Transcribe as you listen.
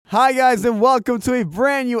Hi guys and welcome to a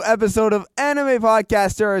brand new episode of Anime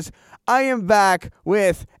Podcasters. I am back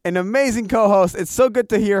with an amazing co-host. It's so good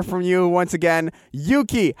to hear from you once again.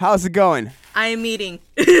 Yuki, how's it going? I am eating.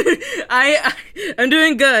 I'm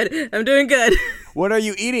doing good. I'm doing good. What are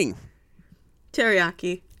you eating?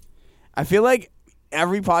 Teriyaki. I feel like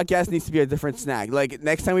every podcast needs to be a different snack. Like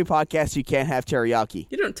next time we podcast, you can't have teriyaki.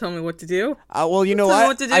 You don't tell me what to do. Well, you know Tell me what?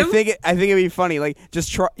 what to do? I think it'd be funny. Like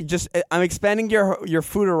I'm expanding your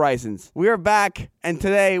food horizons. We are back, and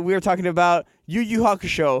today we are talking about Yu Yu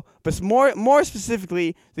Hakusho, but more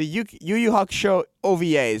specifically the Yu Yu Hakusho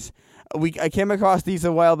OVAs. I came across these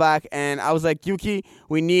a while back, and I was like, Yuki,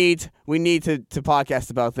 we need to podcast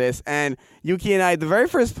about this. And Yuki and I, the very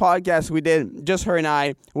first podcast we did, just her and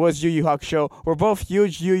I, was Yu Yu Hakusho. We're both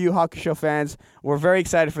huge Yu Yu Hakusho fans. We're very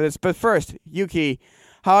excited for this. But first, Yuki,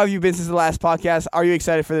 how have you been since the last podcast? Are you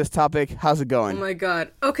excited for this topic? How's it going? Oh my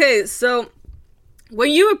god. Okay, so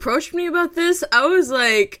when you approached me about this, I was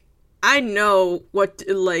like, I know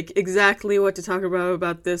exactly what to talk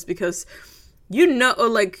about this because I'm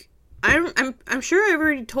sure I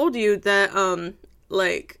already told you that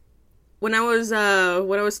when I was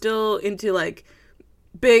still into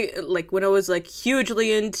when I was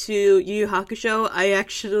hugely into Yu Yu Hakusho, I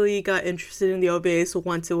actually got interested in the OVAs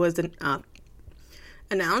once it was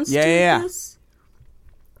announced. Yeah.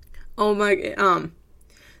 Oh my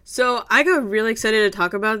so I got really excited to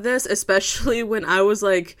talk about this, especially when I was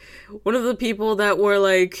one of the people that were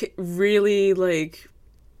really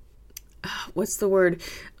what's the word?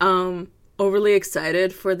 Overly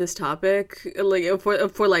excited for this topic, for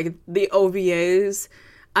the OVAs.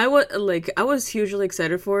 I was hugely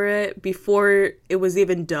excited for it before it was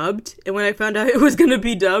even dubbed, and when I found out it was gonna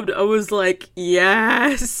be dubbed, I was like,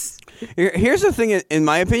 yes. Here's the thing, in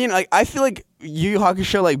my opinion, I feel like Yu Yu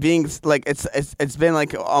Hakusho, being it's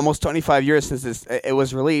been almost 25 years since it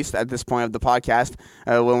was released at this point of the podcast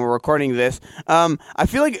when we're recording this. I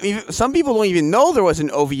feel like some people don't even know there was an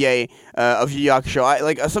OVA of Yu Yu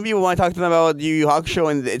Hakusho. Some people, when I talk to them about Yu Yu Hakusho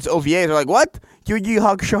and its OVAs, they're like, "What? Yu Yu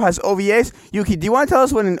Hakusho has OVAs?" Yuki, do you want to tell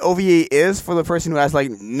us what an OVA is for the person who has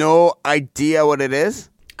no idea what it is?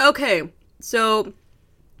 Okay, so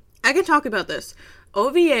I can talk about this.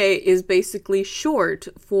 OVA is basically short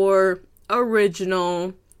for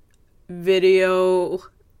original video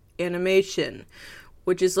animation,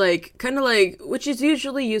 which is which is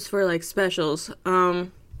usually used for specials.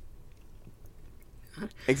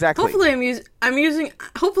 Exactly. Hopefully I'm using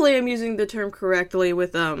the term correctly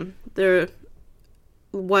with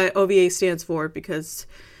what OVA stands for, because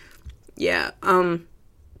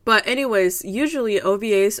but anyways, usually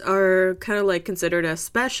OVAs are kind of considered as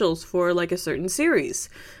specials for a certain series.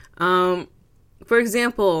 For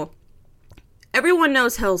example, everyone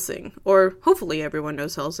knows Hellsing, or hopefully everyone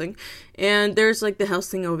knows Hellsing, and there's the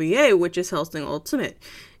Hellsing OVA, which is Hellsing Ultimate,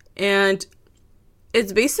 and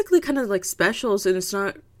it's basically kind of specials, and it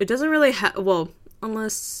doesn't really have,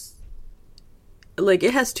 unless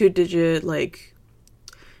it has 2-digit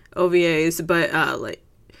OVAs,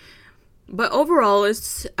 but overall,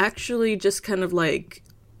 it's actually just kind of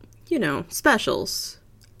specials,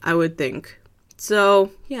 I would think.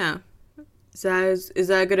 So, yeah. Is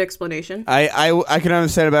that a good explanation? I can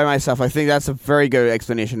understand it by myself. I think that's a very good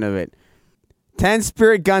explanation of it. 10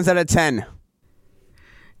 spirit guns out of 10.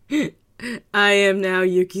 I am now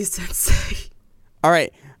Yuki Sensei. All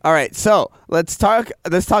right. So let's talk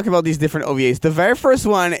about these different OVAs. The very first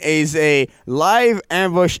one is a live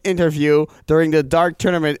ambush interview during the Dark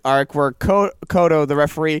Tournament arc, where Kodo, the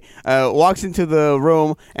referee, walks into the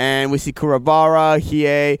room, and we see Kurabara,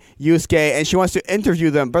 Hiei, Yusuke, and she wants to interview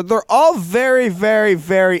them, but they're all very, very,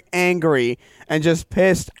 very angry and just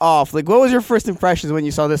pissed off. What was your first impressions when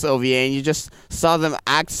you saw this OVA and you just saw them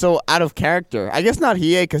act so out of character? I guess not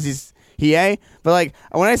Hiei, because he's Hiei, but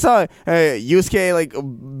when I saw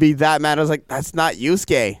Yusuke be that mad, I was like, that's not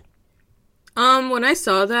Yusuke. When I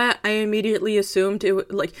saw that, I immediately assumed it was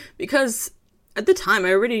because at the time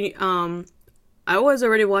I was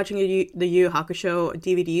already watching the Yu Yu Hakusho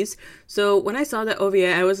DVDs. So when I saw that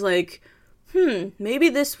OVA, I was like, maybe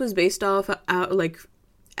this was based off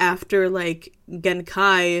after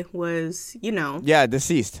Genkai was,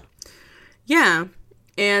 deceased. Yeah,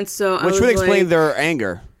 and so which would explain their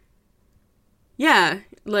anger. Yeah,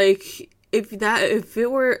 if it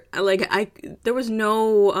were there was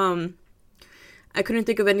no I couldn't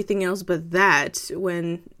think of anything else but that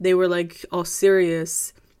when they were all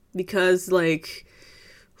serious, because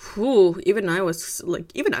even I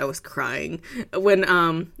was crying when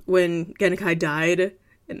Genkai died,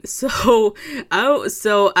 and so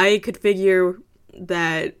I could figure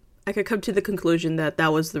that I could come to the conclusion that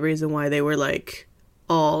that was the reason why they were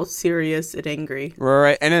all serious and angry.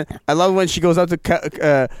 Right, and then I love when she goes up to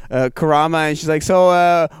Kurama and she's like,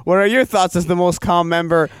 "So, what are your thoughts as the most calm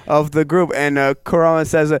member of the group?" And Kurama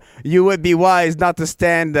says, "You would be wise not to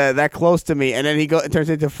stand that close to me." And then it turns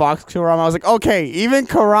into Fox Kurama. I was like, "Okay, even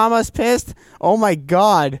Kurama's pissed." Oh my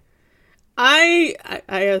god! I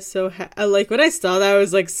was so like when I saw that, I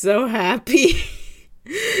was like so happy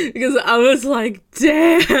because I was like,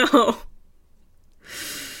 "Damn."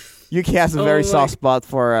 Yuki has a very soft spot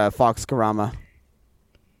for Fox Kurama.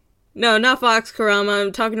 No, not Fox Kurama.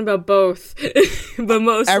 I'm talking about both, but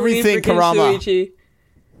mostly everything for Kurama. Shuichi.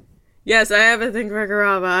 Yes, I have a thing for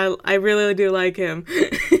Kurama. I really do like him.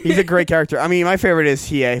 He's a great character. I mean, my favorite is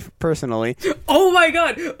Hiei, personally. Oh my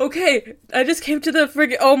god. Okay, I just came to the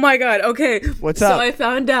friggin'. Oh my god. Okay, what's up? So I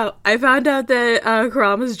found out that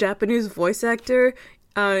Kurama's Japanese voice actor,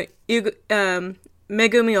 Megumi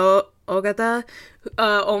Ogata.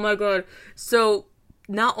 Oh my god. So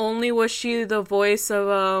not only was she the voice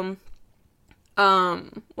of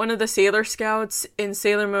one of the Sailor Scouts in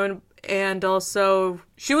Sailor Moon, and also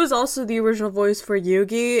she was also the original voice for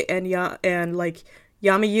Yugi and Yami and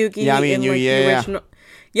Yugi in like the original.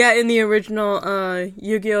 Yeah, in the original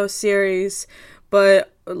Yu-Gi-Oh series,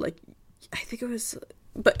 but like I think it was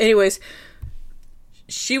but anyways,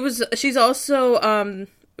 she's also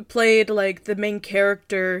played like the main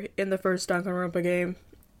character in the first Danganronpa game,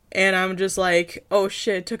 and I'm just like, oh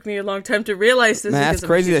shit! It took me a long time to realize this. Man, that's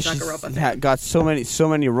crazy that she's got so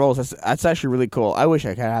many roles. That's actually really cool. I wish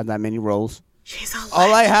I could have that many roles. She's a legend.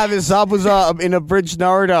 All I have is Zabuza in Abridged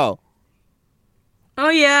Naruto. Oh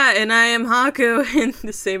yeah, and I am Haku in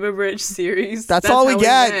the same Abridged series. That's all we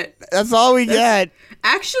get. That's all we get.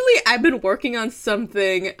 Actually, I've been working on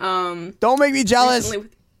something. Don't make me jealous.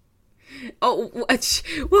 Oh,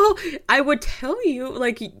 well, I would tell you,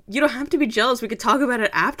 like, you don't have to be jealous. We could talk about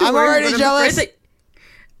it afterwards. I'm already jealous.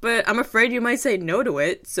 But I'm afraid you might say no to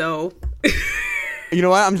it, so. You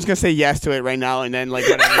know what? I'm just going to say yes to it right now, and then, like,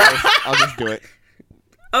 whatever, I'll just do it.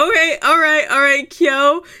 Okay, alright,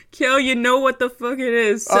 Kyo, you know what the fuck it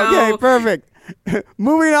is, so. Okay, perfect.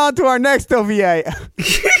 Moving on to our next OVA.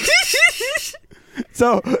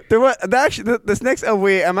 So this next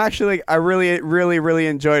OVA, I really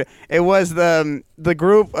enjoyed it. It was the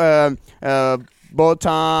group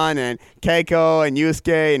Botan and Keiko and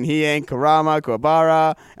Yusuke and Hiei and Kurama,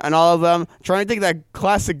 Kuwabara, and all of them trying to take that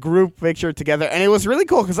classic group picture together. And it was really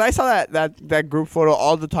cool because I saw that group photo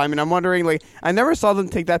all the time, and I'm wondering, like, I never saw them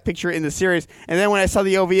take that picture in the series. And then when I saw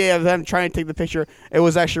the OVA of them trying to take the picture, it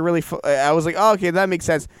was actually really I was like, oh, okay, that makes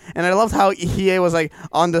sense. And I loved how Hiei was like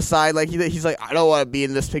on the side, like he's like, I don't want to be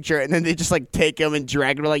in this picture, and then they just like take him and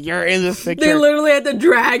drag him, like, you're in this picture. They literally had to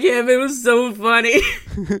drag him. It was so funny.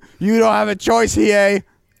 You don't have a choice, Hiei.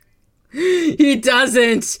 He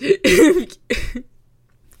doesn't.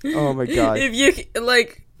 Oh my god. If you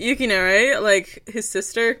like Yukina, right? Like his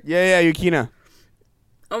sister? Yeah, Yukina.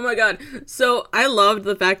 Oh my god. So I loved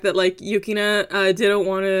the fact that like Yukina didn't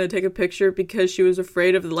want to take a picture because she was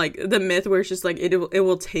afraid of like the myth where it's just like it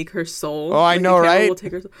will take her soul. Oh, I know, right? Will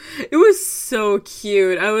take her soul. It was so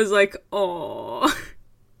cute. I was like, oh.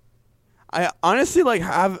 I honestly like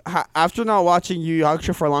after not watching Yu Yu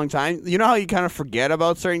Hakusho for a long time, you know how you kind of forget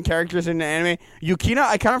about certain characters in the anime? Yukina,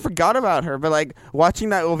 I kind of forgot about her, but like watching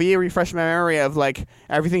that OVA refreshed my memory of like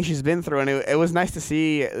everything she's been through, and it was nice to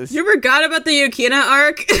see. You forgot about the Yukina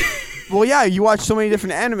arc? Well, yeah, you watch so many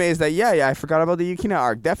different animes that yeah, I forgot about the Yukina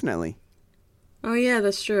arc, definitely. Oh yeah,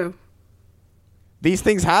 that's true. These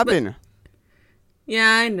things happen. But, yeah,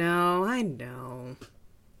 I know.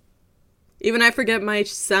 Even I forget my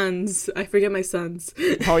sons.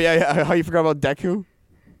 Oh, yeah. How you forgot about Deku?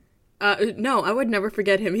 No, I would never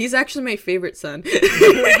forget him. He's actually my favorite son.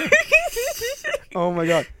 Oh, my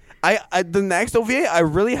God. I the next OVA, I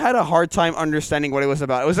really had a hard time understanding what it was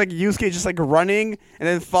about. It was like Yusuke just, like, running and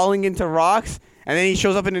then falling into rocks, and then he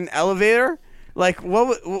shows up in an elevator. Like,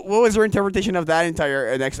 what was your interpretation of that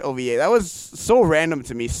entire next OVA? That was so random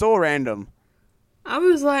to me. So random. I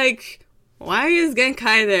was like... Why is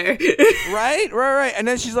Genkai there? Right. And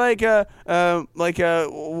then she's like, are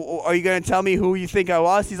you going to tell me who you think I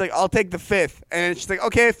was? He's like, I'll take the 5th. And then she's like,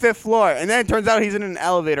 okay, 5th floor. And then it turns out he's in an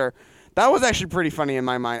elevator. That was actually pretty funny in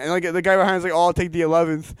my mind. And like the guy behind is like, oh, I'll take the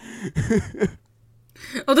 11th.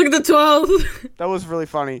 I'll take the 12th. That was really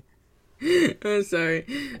funny. I'm sorry.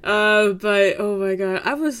 But, oh my god.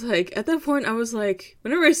 I was like, at that point, I was like,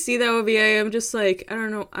 whenever I see that OVA, I'm just like, I don't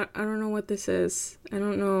know. I don't know what this is. I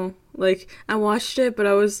don't know. Like, I watched it, but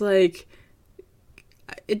I was like,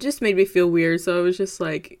 it just made me feel weird. So I was just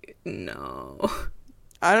like, no.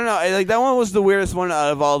 I don't know. Like, that one was the weirdest one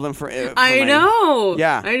out of all of them for I know.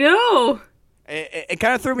 Yeah. I know. It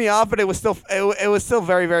kind of threw me off, but it was still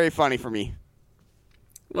very, very funny for me.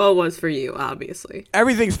 Well, it was for you, obviously.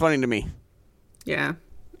 Everything's funny to me. Yeah.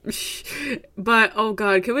 But oh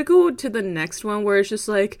god, can we go to the next one where it's just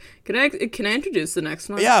like, can I introduce the next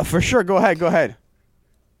one? Yeah, for sure. Go ahead.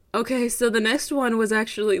 Okay, so the next one was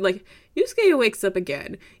actually like Yusuke wakes up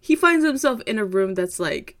again. He finds himself in a room that's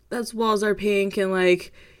walls are pink and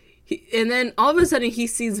like, and then all of a sudden he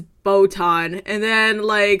sees Botan, and then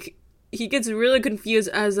like he gets really confused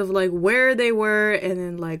as of like where they were and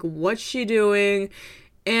then like what's she doing,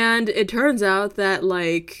 and it turns out that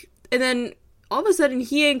like, and then all of a sudden,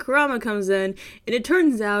 Hiei and Kurama comes in, and it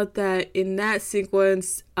turns out that in that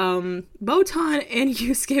sequence, Botan and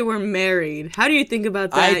Yusuke were married. How do you think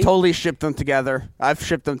about that? I totally shipped them together. I've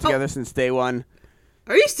shipped them together since day one.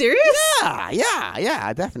 Are you serious?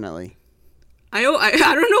 Yeah, definitely. I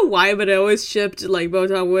don't know why, but I always shipped like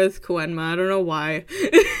Botan with Koenma. I don't know why.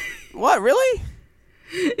 What, really?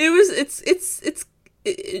 It's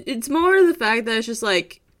more the fact that it's just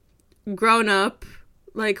like grown up.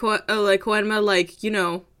 Like Koenma, like, you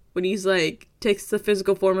know, when he's, like, takes the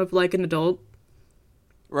physical form of, like, an adult.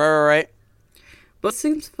 Right. But it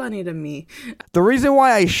seems funny to me. The reason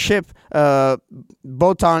why I ship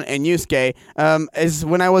Botan and Yusuke is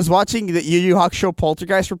when I was watching the Yu Yu Hakusho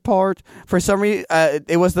Poltergeist report, for some reason,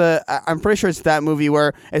 it was I'm pretty sure it's that movie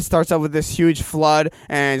where it starts out with this huge flood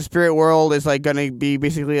and Spirit World is like going to be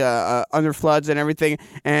basically under floods and everything,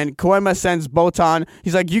 and Koenma sends Botan.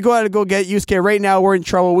 He's like, you gotta go get Yusuke right now, we're in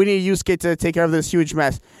trouble, we need Yusuke to take care of this huge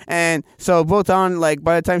mess. And so Botan, like,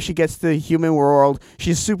 by the time she gets to the human world,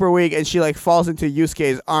 she's super weak and she like falls into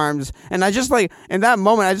Yusuke's arms, and I just like, in that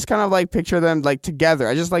moment, I just kind of like picture them like together.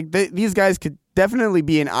 I just like these guys could definitely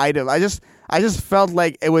be an item. I just felt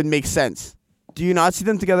like it would make sense. Do you not see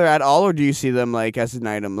them together at all, or do you see them like as an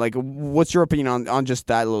item? Like, what's your opinion on just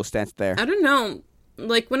that little stance there? I don't know.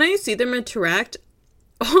 Like, when I see them interact,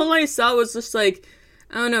 all I saw was just like,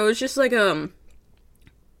 I don't know, it was just like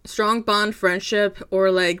strong bond friendship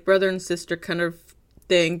or like brother and sister kind of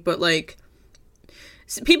thing, but like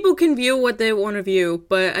people can view what they want to view,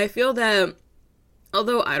 but I feel that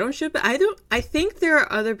although I don't ship it, I think there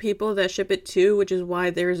are other people that ship it too, which is why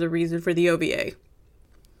there's a reason for the OVA.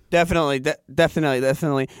 Definitely.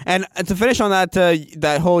 And to finish on that,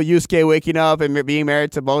 that whole Yusuke waking up and being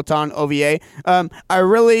married to Botan OVA, I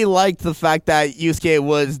really liked the fact that Yusuke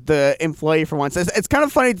was the employee for once. It's kind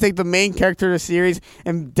of funny to take the main character of the series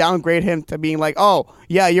and downgrade him to being like, oh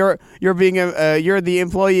yeah, you're the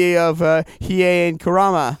employee of Hiei and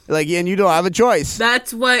Kurama, like, and you don't have a choice.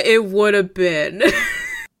 That's what it would have been.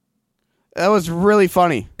 That was really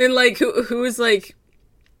funny. And like, who's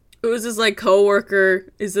his, like, co-worker?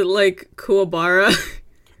 Is it, like, Kuwabara?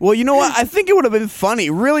 Well, you know what? I think it would have been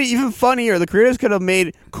funny. Really, even funnier. The creators could have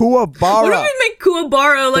made Kuwabara. What if we make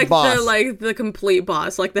Kuwabara, like, the complete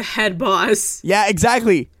boss? Like, the head boss? Yeah,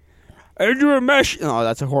 exactly. Andrew Mesh. Oh,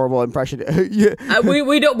 that's a horrible impression. Yeah.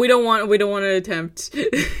 We don't want to attempt.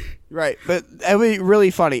 Right, but it would be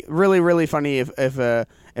really funny. Really funny if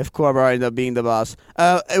Kuwabara ended up being the boss.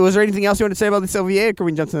 Was there anything else you want to say about this OVA, or can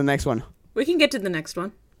we jump to the next one? We can get to the next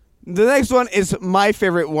one. The next one is my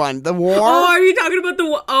favorite one. The war. Oh, are you talking about the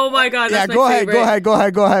war? Oh my god, that's my favorite.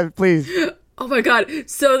 Go ahead, please. Oh my god.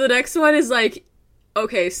 So the next one is like,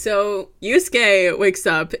 okay, so Yusuke wakes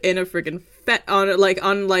up in a freaking on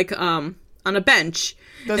a bench.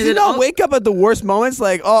 Does he not wake up at the worst moments?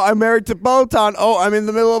 Like, oh, I'm married to Botan. Oh, I'm in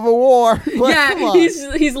the middle of a war. Like, yeah,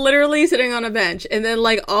 he's literally sitting on a bench, and then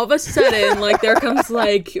like all of a sudden, like there comes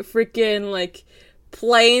like freaking like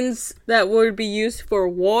planes that would be used for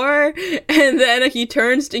war, and then he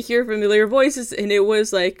turns to hear familiar voices, and it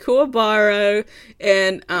was like Kuwabara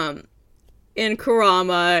and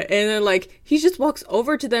Kurama, and then like he just walks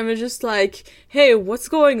over to them and just like, hey, what's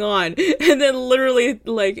going on? And then literally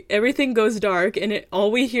like everything goes dark, and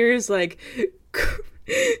all we hear is like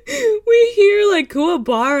we hear like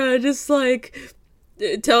Kuwabara just like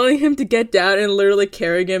telling him to get down and literally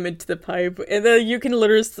carrying him into the pipe. And then you can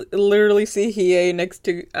literally see Hiei next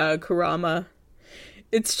to Kurama.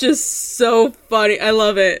 It's just so funny. I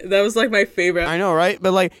love it. That was like my favorite. I know, right?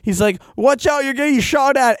 But like he's like, watch out, you're getting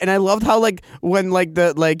shot at. And I loved how like when like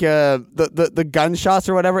the gunshots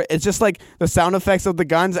or whatever, it's just like the sound effects of the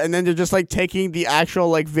guns, and then they're just like taking the actual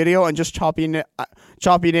like video and just chopping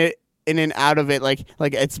it in and out of it, like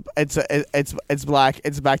it's black,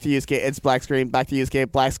 it's back to Yusuke, it's black screen, back to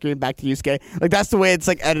Yusuke, black screen, back to Yusuke. Like that's the way it's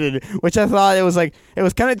like edited, which I thought it was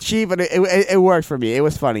kind of cheap, but it worked for me. It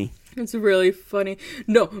was funny. It's really funny.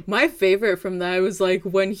 No, my favorite from that was like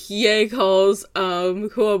when Hiei calls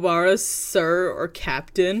Kuwabara sir or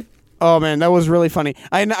captain. Oh man, that was really funny.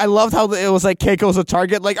 I loved how it was like Keiko's a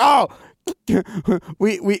target. Like, oh,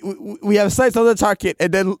 we have sights on the target,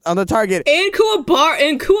 and then on the target. And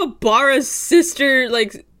Kuwabara's sister,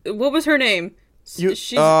 like, what was her name?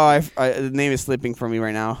 The name is slipping from me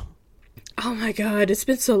right now. Oh my god, it's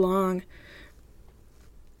been so long.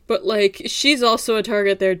 But like, she's also a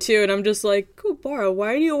target there too, and I'm just like, Kuwabara,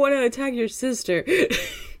 why do you want to attack your sister?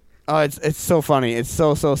 Oh, it's so funny. It's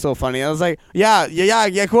so funny. I was like, yeah,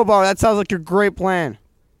 Kuwabara, that sounds like a great plan.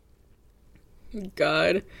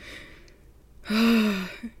 God.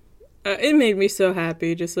 It made me so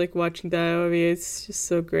happy just like watching that movie. It's just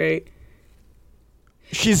so great.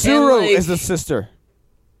 Shizuru is the sister.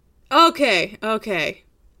 Okay. Alright.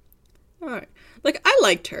 Like, I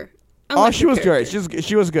liked her. She was good.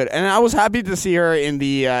 She was good. And I was happy to see her in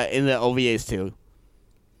the OVAs too.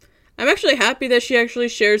 I'm actually happy that she actually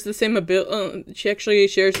shares the same ability. She actually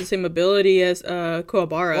shares the same ability as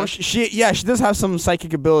Kuwabara. Well, she does have some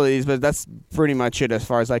psychic abilities, but that's pretty much it as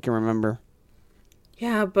far as I can remember.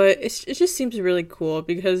 Yeah, but it just seems really cool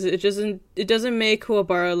because it doesn't make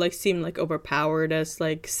Kuwabara like seem like overpowered as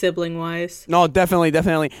like sibling wise. No, definitely.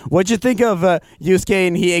 What'd you think of Yusuke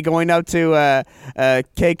and Hiei going up to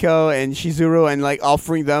Keiko and Shizuru and like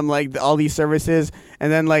offering them like all these services,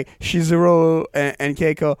 and then like Shizuru and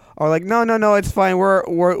Keiko are like, no, it's fine.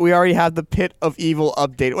 We already have the Pit of Evil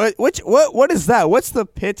update. What is that? What's the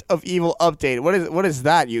Pit of Evil update? What is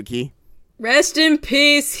that, Yuki? Rest in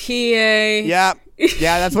peace, Hiei.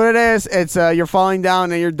 Yeah, that's what it is. It's you're falling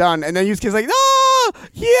down and you're done. And then Yusuke's like, no!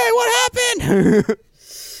 Yeah, what happened?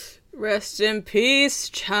 Rest in peace,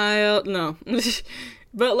 child. No.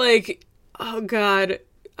 But like, oh god.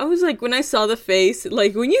 I was like, when I saw the face,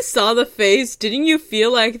 like when you saw the face, didn't you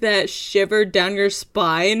feel like that shivered down your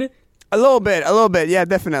spine? A little bit. Yeah,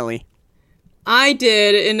 definitely. I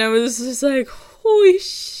did, and I was just like, holy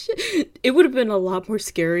shit. It would have been a lot more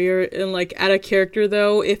scarier and like out of character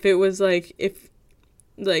though if it was like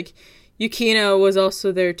like Yukino was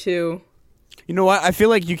also there too. You know what? I feel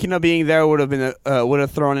like Yukino being there would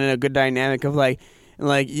have thrown in a good dynamic of like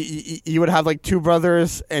you would have like two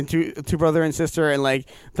brothers and two brother and sister, and like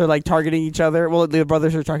they're like targeting each other. Well, the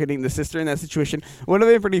brothers are targeting the sister in that situation. Would have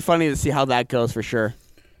been pretty funny to see how that goes for sure.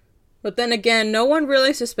 But then again, no one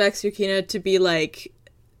really suspects Yukino to be like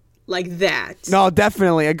that. No,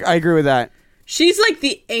 definitely, I agree with that. She's like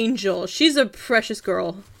the angel. She's a precious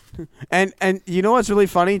girl. And you know what's really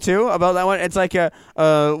funny too about that one? It's like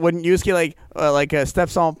when Yusuke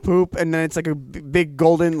steps on poop, and then it's like a big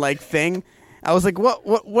golden like thing. I was like,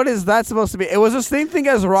 what is that supposed to be? It was the same thing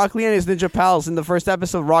as Rock Lee and his ninja pals in the first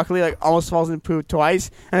episode. Rock Lee like almost falls in poop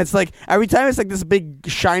twice, and it's like every time it's like this big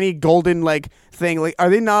shiny golden like thing. Like, are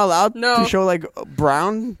they not allowed to show like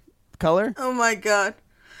brown color? Oh my god.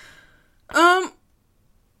 I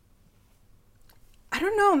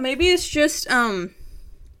don't know. Maybe it's just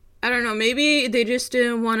I don't know. Maybe they just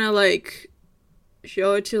didn't want to like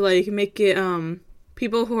show it to like make it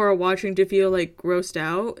people who are watching to feel like grossed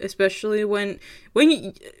out, especially when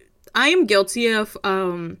I am guilty of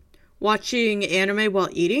watching anime while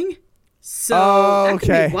eating. So that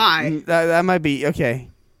could be why. That might be okay.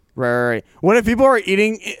 Right. What if people are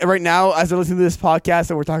eating right now as they're listening to this podcast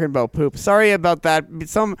and we're talking about poop? Sorry about that.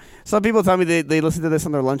 Some people tell me they listen to this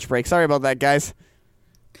on their lunch break. Sorry about that, guys.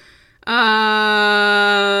 I'm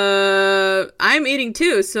eating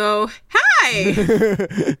too, so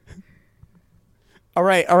hi. All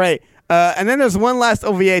right. And then there's one last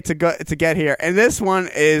OVA to get here, and this one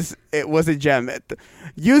was a gem.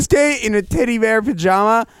 Yusuke in a teddy bear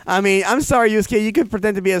pajama. I mean, I'm sorry, Yusuke, you can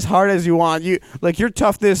pretend to be as hard as you want. Your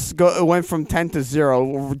toughness went from 10 to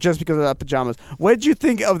 0 just because of that pajamas. What did you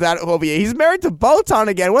think of that OVA? He's married to Botan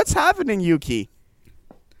again. What's happening, Yuki?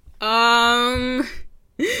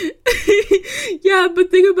 Yeah,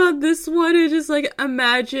 but think about this one. It's just like,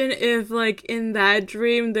 imagine if like in that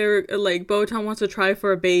dream they're like Botan wants to try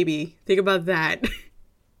for a baby. Think about that.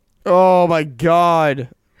 Oh my god.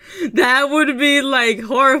 That would be like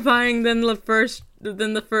horrifying than the first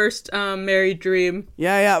married dream.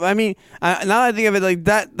 Yeah. I mean, now that I think of it, like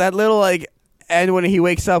that little like end when he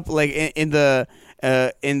wakes up like in the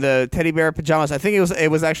teddy bear pajamas. I think it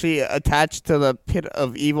was actually attached to the Pit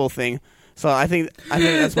of Evil thing. So I think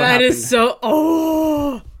that's what happened. That is so.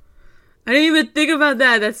 Oh, I didn't even think about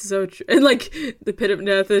that. That's so true. And like the pit of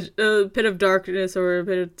death, pit of darkness, or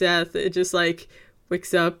pit of death, it just like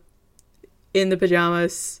wakes up in the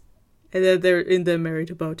pajamas, and then they're married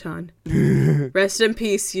to Botan. Rest in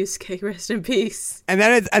peace, Yusuke. Rest in peace. And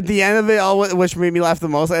then it's at the end of it all, which made me laugh the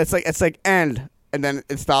most. It's like end, and then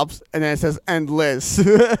it stops, and then it says endless.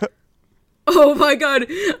 Oh my god.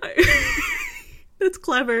 That's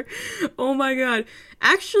clever. Oh my god.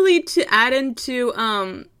 Actually, to add into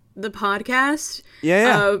the podcast,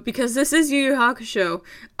 because this is Yu Yu Hakusho,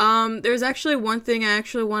 there's actually one thing I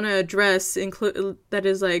actually want to address, that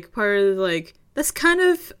is like part of like that's kind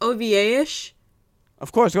of OVA-ish.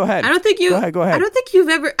 Of course, go ahead. I don't think you. Go ahead. I don't think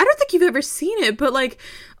you've ever seen it, but like,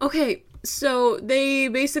 okay, so they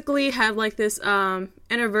basically have like this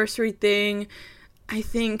anniversary thing, I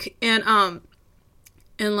think, and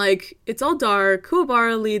like it's all dark.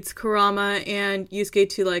 Kuwabara leads Kurama and Yusuke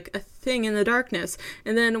to like a thing in the darkness,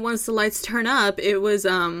 and then once the lights turn up, it was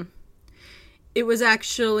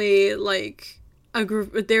actually like a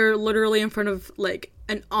group. They're literally in front of like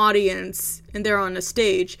an audience, and they're on a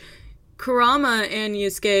stage. Kurama and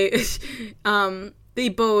Yusuke, they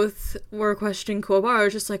both were questioning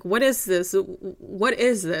Kuwabara, just like, what is this? What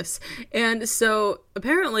is this? And so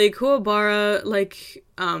apparently Kuwabara like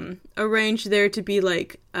arranged there to be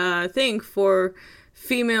like a thing for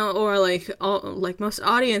female or like most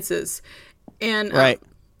audiences, and right.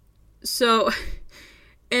 So,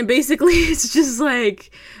 and basically it's just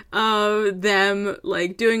like them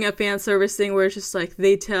like doing a fan service thing where it's just like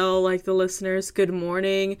they tell like the listeners good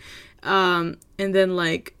morning, and then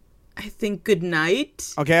like I think good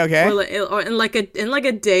night. Okay. Or in like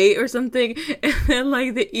a date or something, and then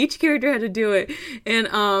like each character had to do it, and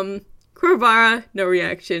Kuwabara, no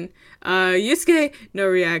reaction. Yusuke, no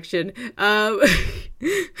reaction.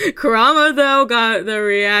 Kurama though got the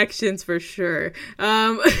reactions for sure.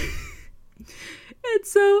 And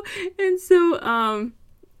so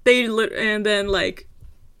they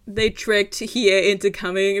tricked Hiei into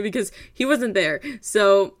coming because he wasn't there.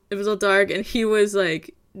 So it was all dark and he was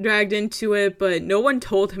like dragged into it, but no one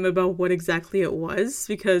told him about what exactly it was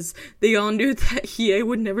because they all knew that Hiei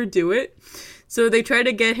would never do it. So they tried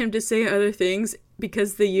to get him to say other things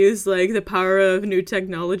because they used like the power of new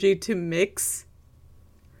technology to mix.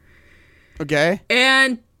 Okay.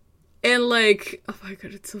 And like, oh my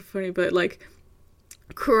god, it's so funny, but like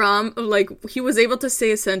Kuram, like, he was able to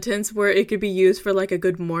say a sentence where it could be used for like a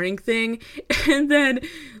good morning thing, and then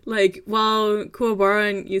like while Kuwabara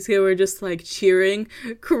and Yusuke were just like cheering,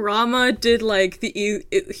 Kurama did like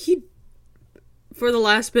he for the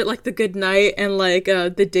last bit, like the good night and like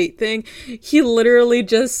the date thing, he literally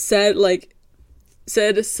just said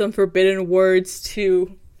some forbidden words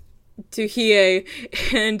to Hiei,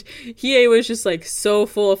 and Hiei was just like so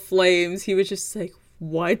full of flames. He was just like,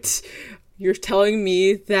 what? You're telling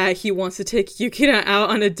me that he wants to take Yukina out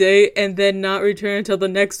on a date and then not return until the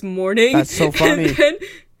next morning? That's so funny.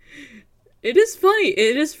 It is funny.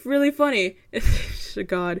 It is really funny.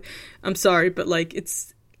 God, I'm sorry, but like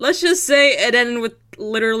let's just say it ended with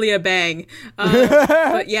literally a bang.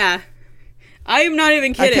 But yeah, I am not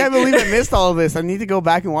even kidding. I can't believe I missed all of this. I need to go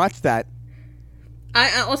back and watch that.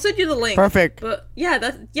 I'll send you the link. Perfect. But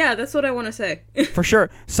that's what I want to say. For sure.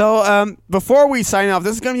 So before we sign off,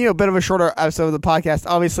 this is going to be a bit of a shorter episode of the podcast.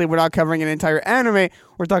 Obviously, we're not covering an entire anime.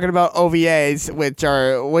 We're talking about OVAs,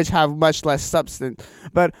 which have much less substance.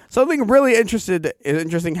 But something really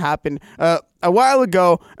interesting happened a while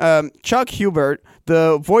ago. Chuck Hubert,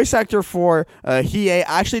 the voice actor for Hiei,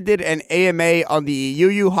 actually did an AMA on the Yu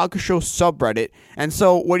Yu Hakusho subreddit. And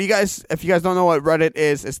so, if you guys don't know what Reddit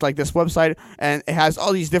is, it's like this website, and it has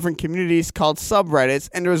all these different communities called subreddits.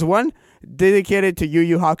 And there's one dedicated to Yu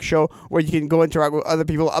Yu Hakusho where you can go interact with other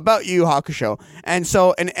people about Yu Yu Hakusho. And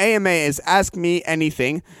so an AMA is Ask Me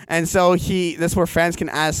Anything, and so that's where fans can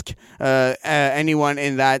ask anyone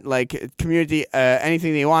in that like community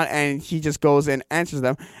anything they want, and he just goes and answers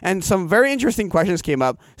them. And some very interesting questions came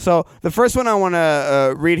up. So the first one I want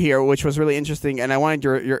to read here, which was really interesting, and I wanted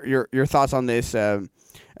your thoughts on this,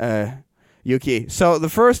 Yuki. So the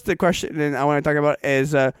first question I want to talk about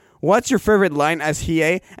is what's your favorite line as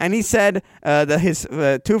Hiei? And he said that his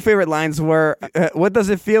two favorite lines were, what does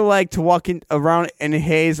it feel like to walk around in a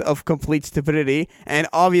haze of complete stupidity? And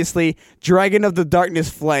obviously, Dragon of the Darkness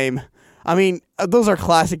Flame. I mean, those are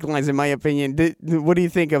classic lines in my opinion. What do you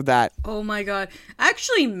think of that? Oh my god. I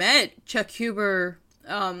actually met Chuck Huber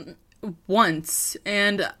once,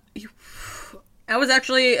 and I was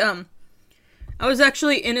actually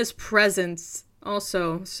in his presence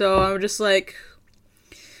also. So I'm just like,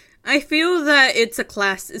 I feel that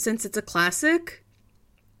since it's a classic,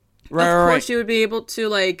 right, of course right. You would be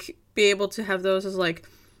able to have those as like,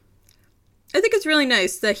 I think it's really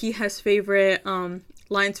nice that he has favorite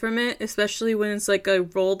lines from it, especially when it's like a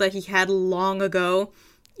role that he had long ago,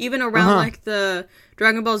 even around like the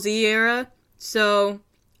Dragon Ball Z era. So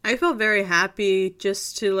I felt very happy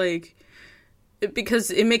just to like,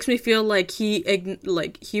 because it makes me feel like he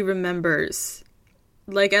remembers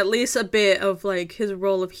like at least a bit of like his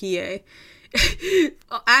role of Hiei.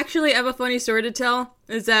 Actually, I have a funny story to tell.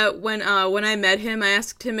 Is that when I met him, I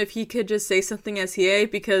asked him if he could just say something as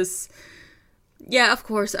Hiei because, yeah, of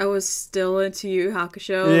course, I was still into Yu Yu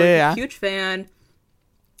Hakusho, like a huge fan.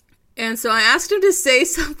 And so I asked him to say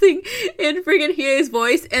something in friggin' Hiei's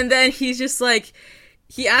voice, and then he's just like,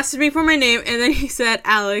 he asked me for my name, and then he said,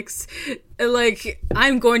 Alex, like,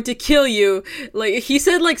 I'm going to kill you. Like, he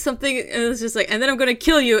said, like, something, and it was just like, and then I'm going to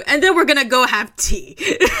kill you, and then we're going to go have tea.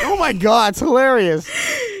 Oh my god, it's hilarious.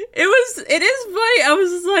 It is funny. I was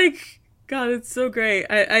just like, God, it's so great.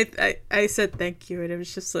 I said thank you, and it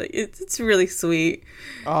was just like, it's really sweet.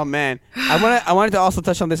 Oh man, I wanted to also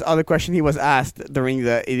touch on this other question he was asked during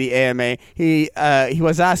the AMA. He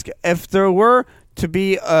was asked if there were to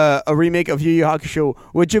be a remake of Yu Yu Hakusho,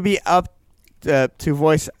 would you be up to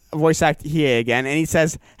voice act Hiei again? And he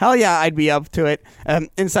says, hell yeah, I'd be up to it.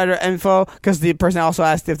 Insider info, because the person also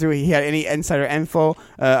asked if he had any insider info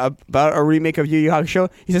about a remake of Yu Yu Hakusho.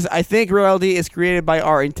 He says, I think reality is created by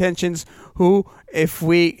our intentions, who, if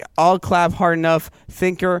we all clap hard enough,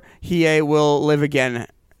 thinker Hiei will live again.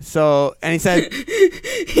 So, and he said,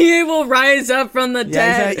 Hiei will rise up from the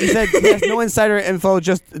dead. He said he has no insider info,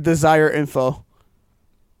 just desire info.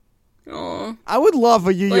 Aww. I would love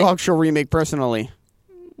a Yu Yu Hakusho remake personally.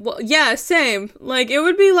 Well, yeah, same. Like, it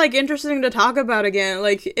would be, like, interesting to talk about again.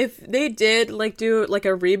 Like, if they did, like, do, like,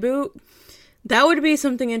 a reboot, that would be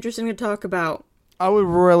something interesting to talk about. I would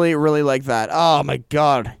really, really like that. Oh, my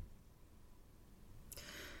God.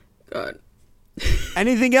 God.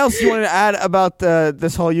 Anything else you wanted to add about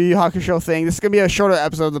this whole Yu Yu Hakusho thing? This is going to be a shorter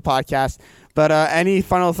episode of the podcast. But any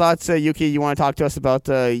final thoughts, Yuki, you want to talk to us about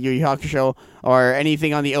Yu Yu Hakusho or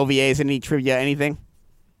anything on the OVAs, any trivia, anything?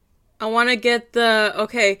 I want to get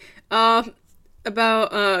about Yu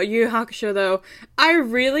Yu Hakusho, though.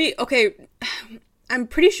 I'm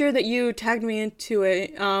pretty sure that you tagged me into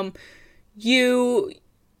it.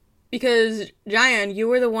 Because, Giant, you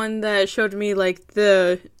were the one that showed me, like,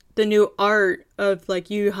 the new art of, like,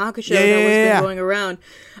 Yu Yu Hakusho that was been going around.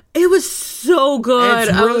 It was so good.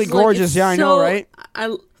 It's really gorgeous. I know, right?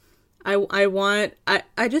 I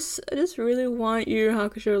just really want Yu Yu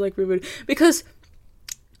Hakusho, like, rebooted. Because,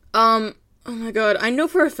 oh my god, I know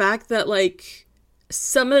for a fact that, like,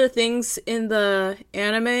 some of the things in the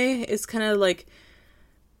anime is kind of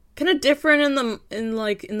different in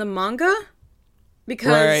the manga.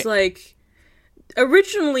 Because, like,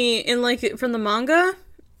 originally, from the manga,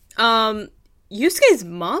 Yusuke's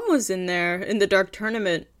mom was in there in the Dark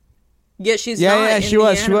Tournament. Yet she's not in the anime. She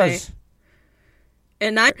was.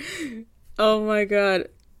 And oh my god.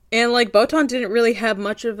 And, like, Botan didn't really have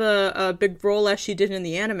much of a big role as she did in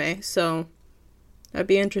the anime, so that'd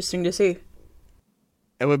be interesting to see.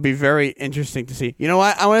 It would be very interesting to see. You know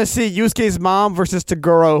what? I want to see Yusuke's mom versus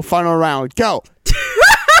Toguro final round. Go!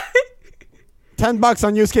 $10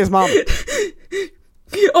 on Yusuke's mom.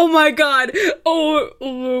 Oh my god. Oh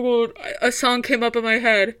my god. A song came up in my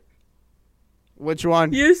head. Which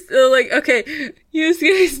one? Yusuke's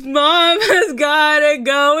mom has got it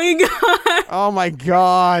going on. Oh my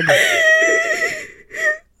god.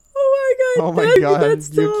 Oh my god. That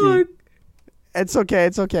song. Yuki. It's okay.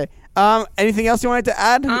 Anything else you wanted to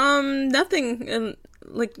add? Nothing.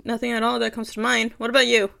 Nothing at all that comes to mind. What about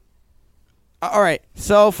you? All right.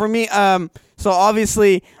 So for me, so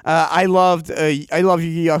obviously, I love Yu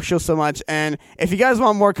Yu Hakusho so much, and if you guys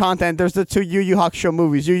want more content, there's the 2 Yu Yu Hakusho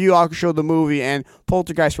movies, Yu Yu Hakusho the movie and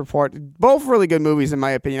Poltergeist Report. Both really good movies in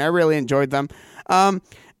my opinion. I really enjoyed them. And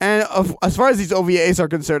as far as these OVAs are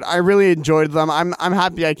concerned, I really enjoyed them. I'm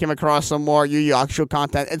happy I came across some more Yu Yu Hakusho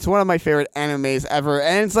content. It's one of my favorite animes ever,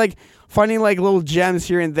 and it's like finding like little gems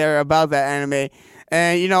here and there about that anime.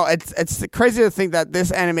 And you know, it's crazy to think that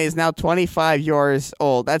this anime is now 25 years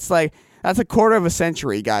old. That's a quarter of a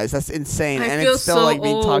century, guys. That's insane, and it's still like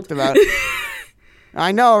being talked about.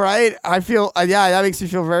 I know, right? I feel, that makes me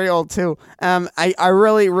feel very old too. I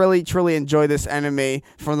really, really, truly enjoy this anime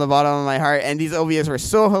from the bottom of my heart, and these OVAs were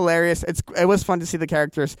so hilarious. It was fun to see the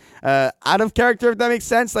characters out of character, if that makes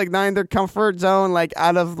sense. Like not in their comfort zone, like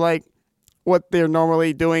out of like what they're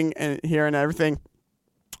normally doing here and everything.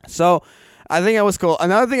 So I think it was cool.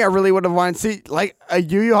 Another thing I really would have wanted to see, like a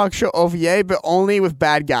Yu Yu Hakusho OVA, but only with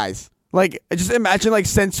bad guys. Like, just imagine, like,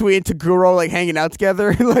 Sensui and Toguro, like, hanging out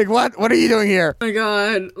together. Like, what? What are you doing here? Oh, my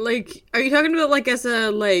God. Like, are you talking about, like, as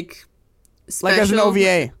a, like, special? Like, as an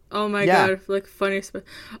OVA. Oh, my God. Like, funny.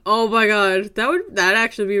 Oh, my God. That'd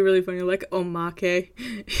actually be really funny. Like, omake.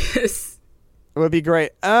 Yes. It would be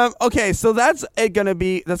great. Okay, so that's gonna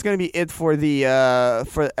be it for the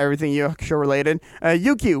for everything Yu Yu Hakusho related.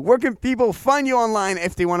 Yuki, where can people find you online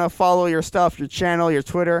if they want to follow your stuff, your channel, your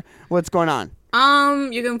Twitter? What's going on?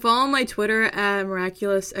 You can follow my Twitter at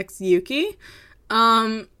MiraculousXYuki.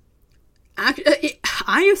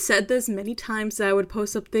 I have said this many times that I would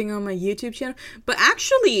post something on my YouTube channel, but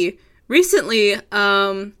actually, recently,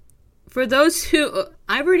 for those who,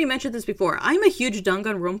 I've already mentioned this before, I'm a huge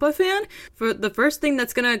Danganronpa fan. For the first thing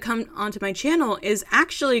that's gonna come onto my channel is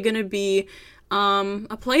actually gonna be,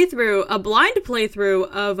 a blind playthrough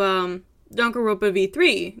of, Danganronpa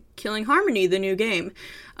V3, Killing Harmony, the new game.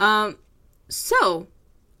 So,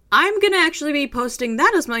 I'm gonna actually be posting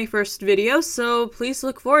that as my first video, so please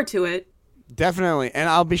look forward to it. Definitely, and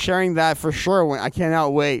I'll be sharing that for sure. I cannot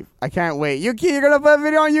wait. I can't wait. Yuki, you're gonna put a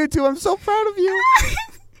video on YouTube. I'm so proud of you.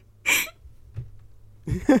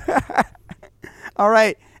 All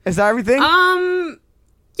right, is that everything? Yeah,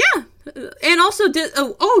 and also,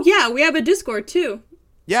 yeah, we have a Discord too.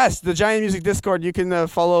 Yes, the Giant Music Discord. You can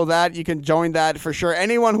follow that. You can join that for sure.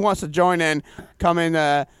 Anyone who wants to join in, come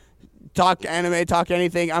and talk anime, talk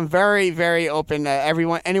anything. I'm very, very open.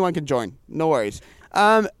 Anyone can join. No worries.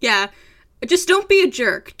 Yeah. Just don't be a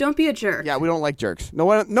jerk. Don't be a jerk. Yeah, we don't like jerks. No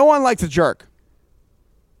one likes a jerk.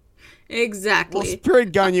 Exactly. We'll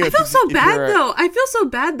spirit gun you. I feel so bad though. I feel so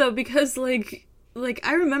bad though because like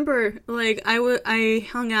I remember like I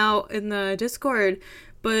hung out in the Discord,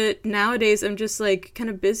 but nowadays I'm just like kind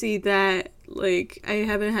of busy that like I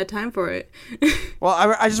haven't had time for it. Well,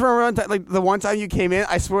 I just remember like the one time you came in.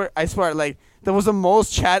 I swear, like. That was the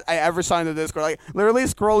most chat I ever saw in the Discord. Like, literally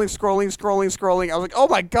scrolling. I was like, oh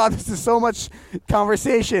my god, this is so much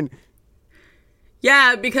conversation.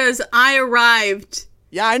 Yeah, because I arrived.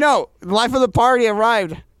 Yeah, I know. The life of the party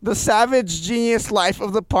arrived. The savage genius life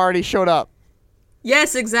of the party showed up.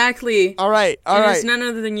 Yes, exactly. All right. It's none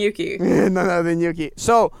other than Yuki. None other than Yuki.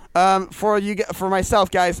 So, for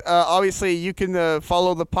myself, guys, obviously you can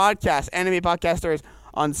follow the podcast, Anime Podcasters,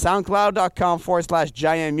 on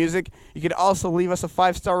SoundCloud.com/GiantMusic. You can also leave us a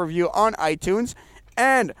 5-star review on iTunes.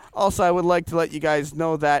 And also, I would like to let you guys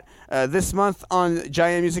know that this month on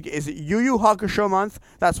Giant Music is Yu Yu Hakusho month.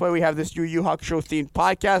 That's why we have this Yu Yu Hakusho themed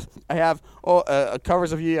podcast. I have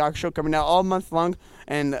covers of Yu Yu Hakusho coming out all month long,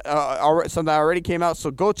 and some that already came out.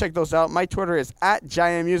 So go check those out. My Twitter is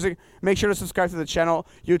 @GiantMusic. Make sure to subscribe to the channel,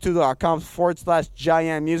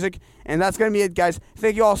 youtube.com/GiantMusic. And that's going to be it, guys.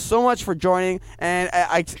 Thank you all so much for joining. And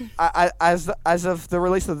as of the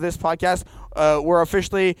release of this podcast, we're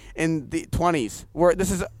officially in the 20s. This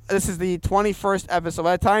is the 21st episode.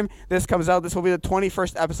 By the time this comes out, this will be the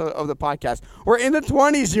 21st episode of the podcast. We're in the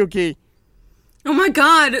 20s, Yuki. Oh my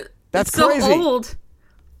god. That's it's crazy. So old.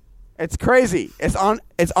 It's crazy. It's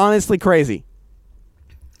honestly crazy.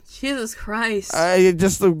 Jesus Christ.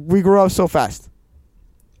 We grew up so fast.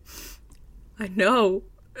 I know.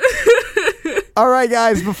 All right,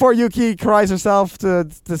 guys. Before Yuki cries herself to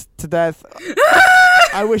death,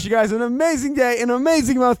 I wish you guys an amazing day, an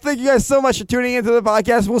amazing month. Thank you guys so much for tuning into the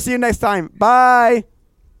podcast. We'll see you next time. Bye.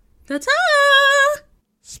 Ta-ta!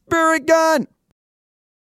 Spirit gun.